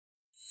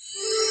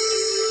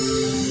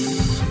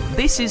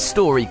This is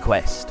Story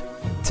Quest.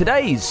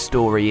 Today's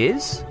story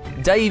is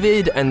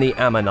David and the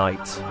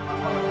Ammonite.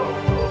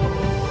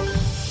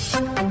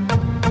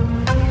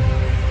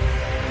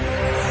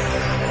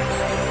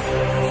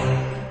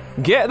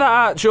 "Get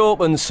that hatch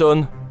open,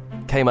 son,"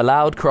 came a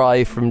loud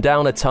cry from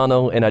down a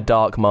tunnel in a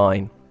dark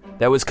mine.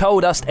 There was coal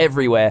dust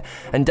everywhere,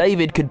 and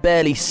David could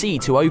barely see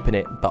to open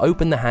it, but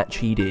open the hatch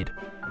he did.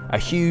 A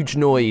huge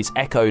noise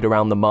echoed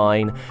around the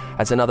mine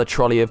as another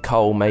trolley of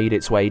coal made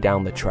its way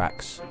down the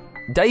tracks.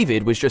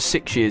 David was just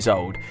 6 years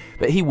old,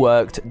 but he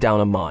worked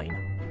down a mine.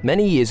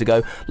 Many years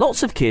ago,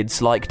 lots of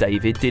kids like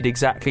David did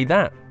exactly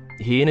that.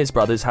 He and his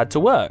brothers had to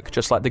work,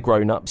 just like the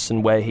grown-ups,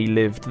 and where he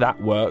lived,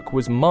 that work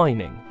was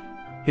mining.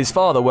 His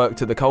father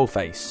worked at the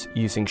coalface,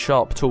 using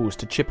sharp tools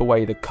to chip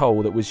away the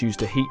coal that was used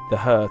to heat the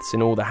hearths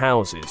in all the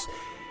houses.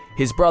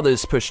 His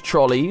brothers pushed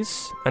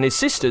trolleys, and his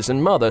sisters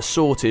and mother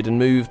sorted and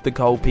moved the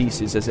coal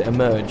pieces as it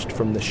emerged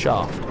from the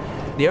shaft.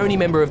 The only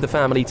member of the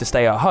family to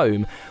stay at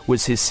home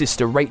was his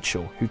sister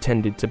Rachel, who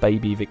tended to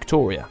baby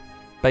Victoria.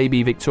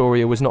 Baby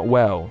Victoria was not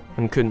well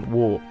and couldn't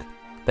walk.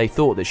 They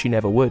thought that she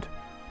never would.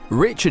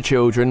 Richer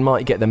children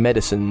might get the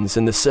medicines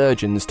and the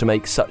surgeons to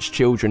make such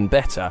children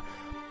better,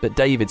 but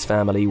David's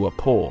family were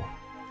poor.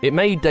 It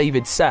made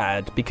David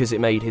sad because it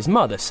made his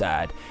mother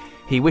sad.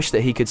 He wished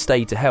that he could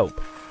stay to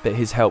help, but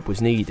his help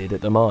was needed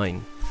at the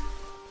mine.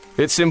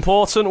 "It's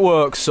important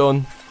work,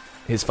 son,"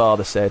 his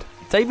father said.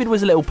 David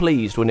was a little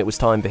pleased when it was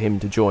time for him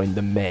to join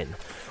the men,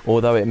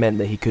 although it meant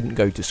that he couldn't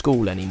go to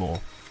school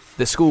anymore.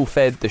 The school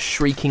fed the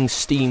shrieking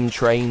steam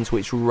trains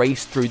which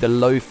raced through the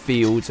low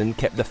fields and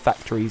kept the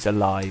factories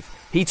alive.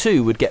 He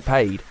too would get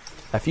paid,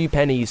 a few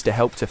pennies to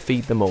help to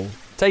feed them all.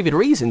 David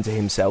reasoned to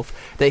himself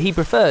that he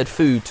preferred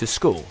food to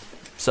school,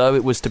 so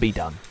it was to be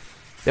done.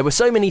 There were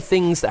so many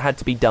things that had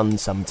to be done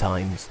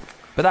sometimes,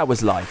 but that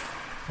was life,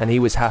 and he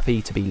was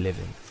happy to be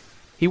living.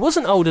 He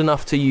wasn't old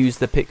enough to use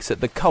the picks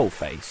at the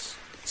coalface,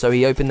 so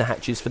he opened the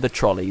hatches for the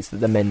trolleys that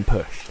the men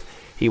pushed.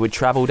 He would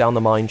travel down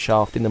the mine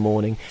shaft in the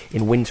morning,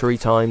 in wintry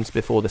times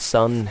before the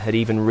sun had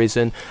even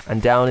risen,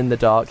 and down in the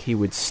dark he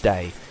would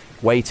stay,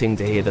 waiting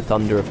to hear the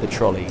thunder of the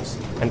trolleys,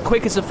 and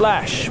quick as a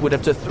flash would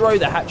have to throw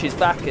the hatches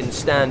back and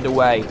stand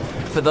away.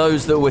 For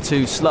those that were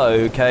too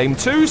slow came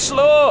too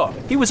slow.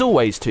 He was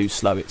always too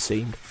slow, it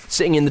seemed.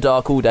 Sitting in the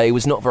dark all day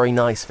was not very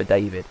nice for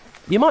David.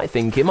 You might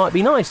think it might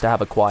be nice to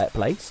have a quiet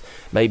place,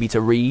 maybe to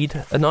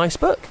read a nice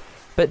book,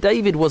 but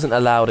David wasn't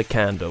allowed a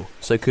candle,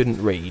 so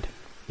couldn't read,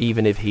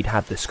 even if he'd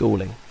had the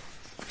schooling.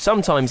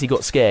 Sometimes he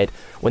got scared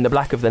when the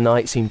black of the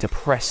night seemed to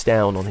press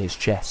down on his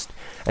chest,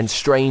 and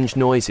strange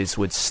noises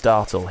would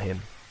startle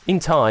him. In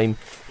time,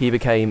 he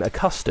became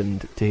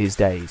accustomed to his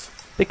days,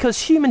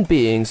 because human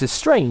beings are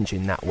strange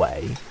in that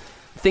way.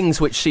 Things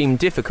which seem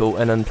difficult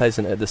and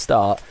unpleasant at the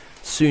start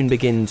soon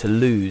begin to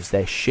lose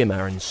their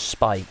shimmer and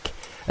spike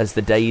as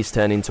the days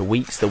turn into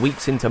weeks, the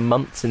weeks into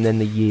months, and then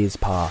the years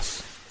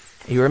pass.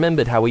 He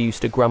remembered how he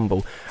used to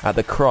grumble at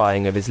the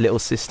crying of his little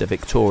sister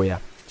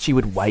Victoria. She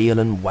would wail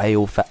and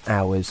wail for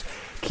hours,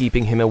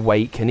 keeping him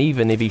awake, and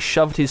even if he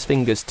shoved his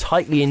fingers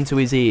tightly into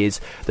his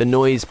ears, the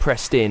noise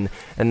pressed in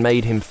and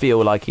made him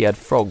feel like he had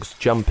frogs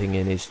jumping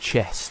in his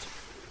chest.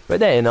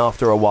 But then,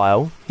 after a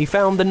while, he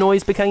found the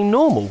noise became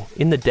normal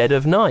in the dead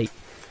of night,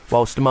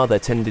 whilst mother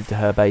tended to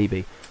her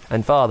baby,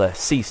 and father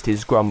ceased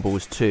his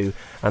grumbles too,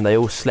 and they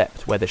all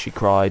slept whether she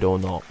cried or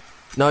not.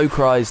 No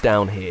cries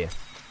down here.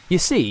 You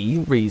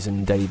see,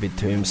 reasoned David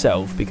to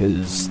himself,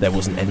 because there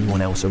wasn't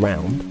anyone else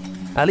around.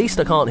 At least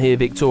I can't hear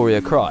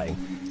Victoria crying.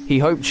 He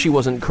hoped she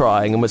wasn't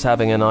crying and was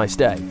having a nice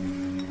day.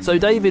 So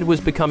David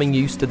was becoming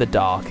used to the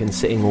dark and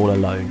sitting all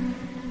alone.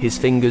 His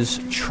fingers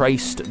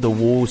traced the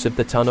walls of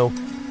the tunnel,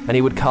 and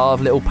he would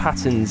carve little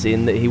patterns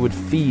in that he would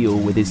feel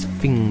with his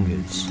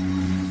fingers.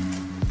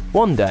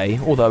 One day,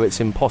 although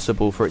it's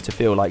impossible for it to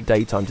feel like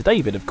daytime to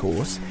David, of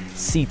course,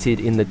 seated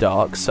in the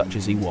dark such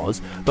as he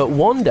was, but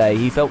one day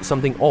he felt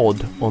something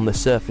odd on the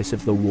surface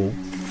of the wall.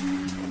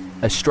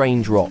 A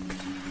strange rock,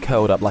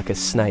 curled up like a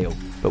snail,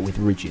 but with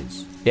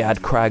ridges. It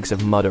had crags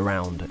of mud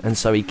around, and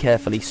so he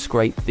carefully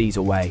scraped these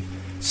away.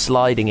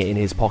 Sliding it in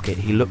his pocket,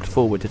 he looked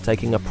forward to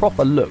taking a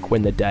proper look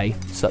when the day,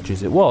 such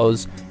as it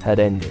was, had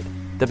ended.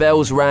 The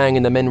bells rang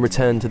and the men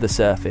returned to the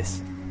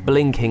surface,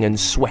 blinking and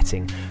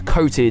sweating,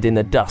 coated in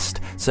the dust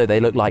so they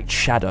looked like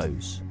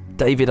shadows.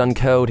 David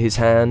uncurled his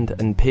hand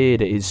and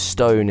peered at his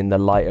stone in the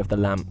light of the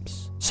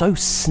lamps. So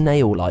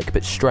snail-like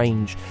but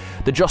strange.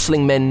 The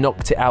jostling men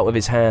knocked it out of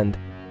his hand.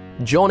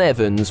 John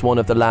Evans, one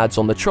of the lads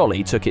on the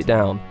trolley, took it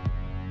down.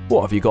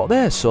 "What have you got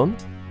there, son?"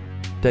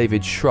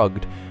 David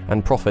shrugged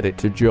and proffered it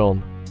to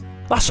John.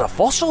 "That's a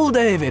fossil,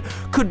 David.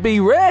 Could be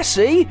rare,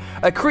 see?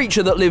 A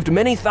creature that lived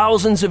many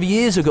thousands of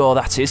years ago,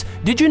 that is.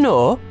 Did you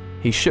know?"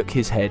 He shook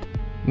his head.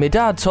 "Me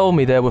dad told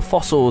me there were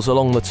fossils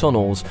along the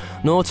tunnels.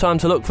 No time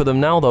to look for them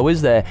now, though,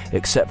 is there?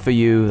 Except for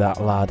you,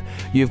 that lad.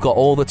 You've got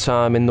all the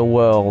time in the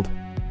world."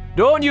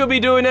 "Don't you be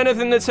doing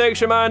anything that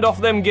takes your mind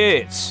off them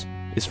gates,"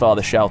 his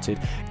father shouted.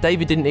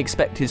 David didn't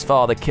expect his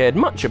father cared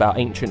much about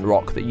ancient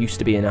rock that used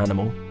to be an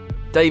animal.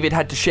 David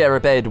had to share a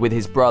bed with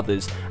his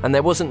brothers, and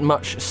there wasn't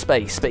much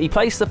space, but he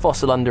placed the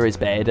fossil under his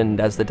bed, and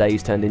as the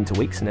days turned into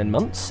weeks and then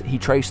months, he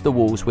traced the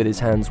walls with his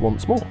hands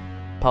once more,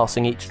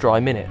 passing each dry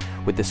minute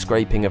with the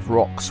scraping of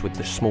rocks with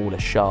the smaller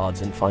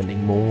shards and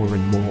finding more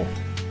and more.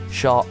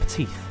 Sharp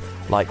teeth,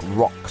 like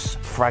rocks,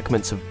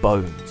 fragments of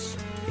bones.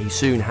 He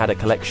soon had a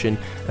collection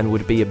and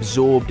would be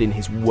absorbed in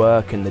his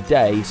work, and the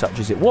day, such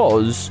as it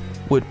was,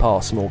 would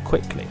pass more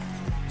quickly.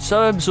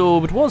 So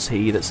absorbed was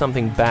he that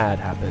something bad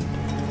happened.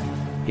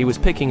 He was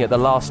picking at the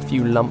last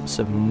few lumps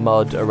of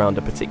mud around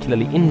a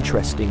particularly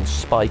interesting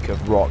spike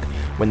of rock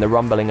when the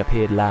rumbling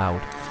appeared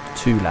loud,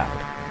 too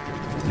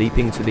loud.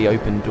 Leaping to the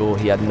open door,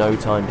 he had no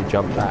time to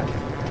jump back,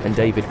 and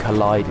David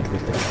collided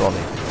with the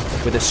trolley.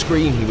 With a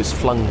scream, he was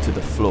flung to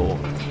the floor.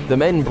 The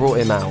men brought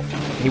him out.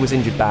 He was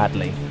injured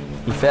badly.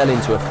 He fell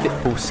into a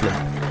fitful sleep,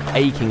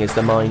 aching as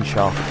the mine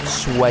shaft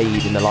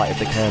swayed in the light of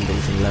the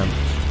candles and lamps.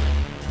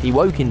 He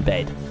woke in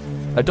bed.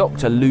 A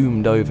doctor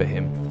loomed over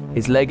him.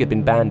 His leg had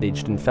been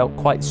bandaged and felt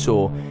quite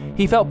sore.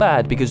 He felt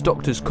bad because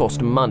doctors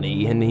cost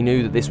money, and he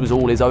knew that this was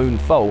all his own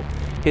fault.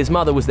 His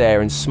mother was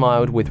there and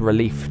smiled with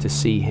relief to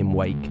see him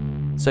wake.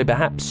 So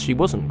perhaps she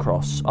wasn't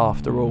cross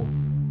after all.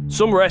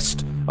 "Some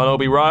rest, and I'll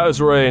be right as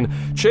rain.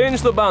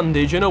 Change the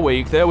bandage in a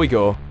week, there we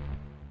go,"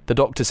 the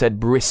doctor said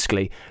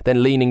briskly.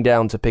 Then leaning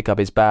down to pick up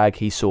his bag,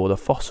 he saw the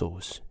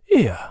fossils.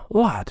 "Here,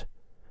 lad,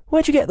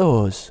 where'd you get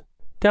those?"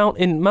 "Down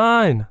in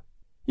mine."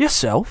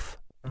 "Yourself?"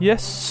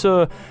 "Yes,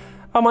 sir.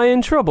 Am I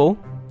in trouble?"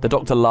 The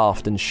doctor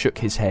laughed and shook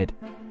his head.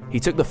 He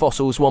took the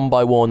fossils one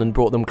by one and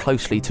brought them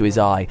closely to his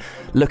eye,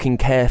 looking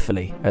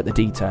carefully at the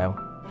detail.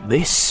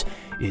 "This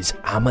is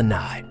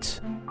Ammonite.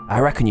 I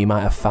reckon you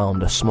might have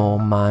found a small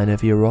mine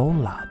of your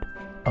own, lad.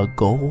 A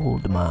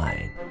gold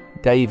mine."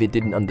 David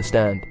didn't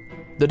understand.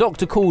 The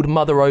doctor called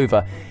Mother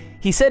over.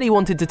 He said he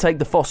wanted to take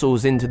the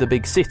fossils into the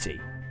big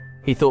city.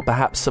 He thought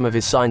perhaps some of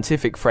his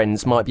scientific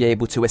friends might be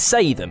able to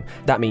assay them,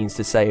 that means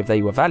to say if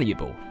they were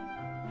valuable.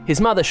 His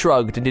mother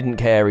shrugged and didn't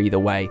care either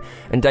way,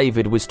 and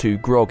David was too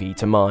groggy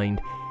to mind.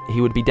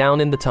 He would be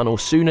down in the tunnel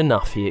soon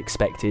enough, he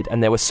expected,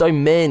 and there were so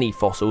many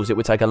fossils it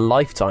would take a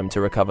lifetime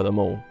to recover them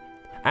all.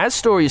 As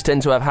stories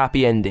tend to have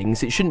happy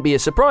endings, it shouldn't be a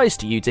surprise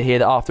to you to hear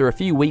that after a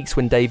few weeks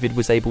when David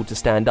was able to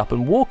stand up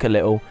and walk a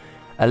little,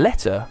 a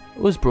letter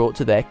was brought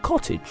to their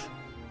cottage.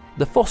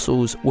 The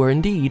fossils were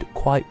indeed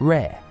quite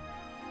rare,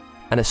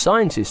 and a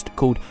scientist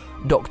called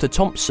Dr.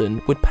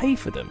 Thompson would pay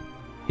for them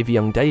if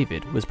young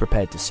David was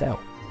prepared to sell.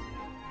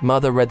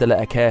 Mother read the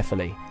letter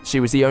carefully. She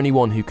was the only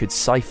one who could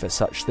cipher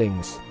such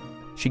things.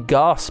 She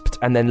gasped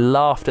and then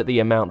laughed at the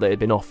amount that had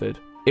been offered.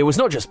 It was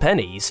not just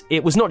pennies,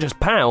 it was not just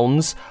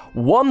pounds,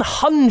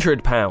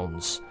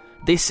 £100!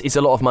 This is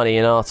a lot of money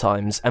in our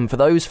times, and for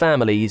those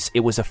families, it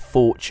was a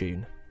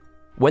fortune.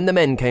 When the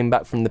men came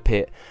back from the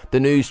pit,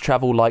 the news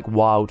travelled like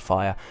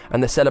wildfire,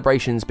 and the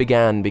celebrations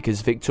began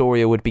because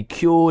Victoria would be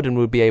cured and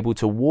would be able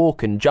to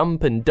walk and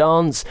jump and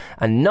dance,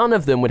 and none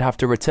of them would have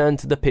to return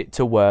to the pit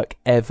to work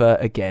ever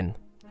again.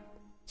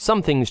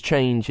 Some things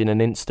change in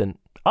an instant.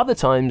 Other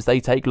times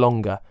they take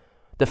longer.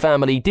 The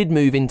family did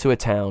move into a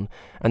town,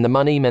 and the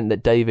money meant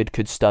that David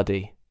could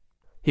study.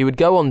 He would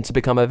go on to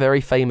become a very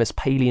famous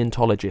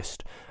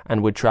paleontologist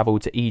and would travel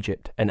to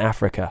Egypt and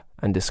Africa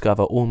and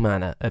discover all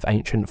manner of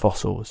ancient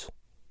fossils.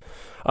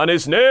 "And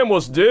his name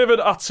was David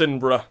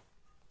Attenborough."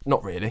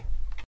 Not really.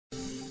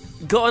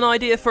 Got an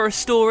idea for a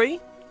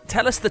story?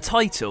 Tell us the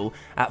title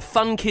at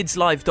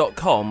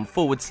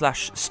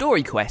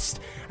funkidslive.com/storyquest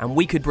and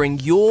we could bring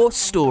your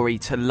story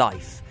to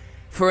life.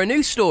 For a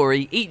new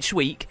story each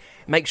week,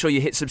 make sure you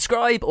hit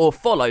subscribe or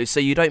follow so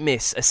you don't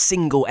miss a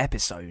single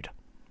episode.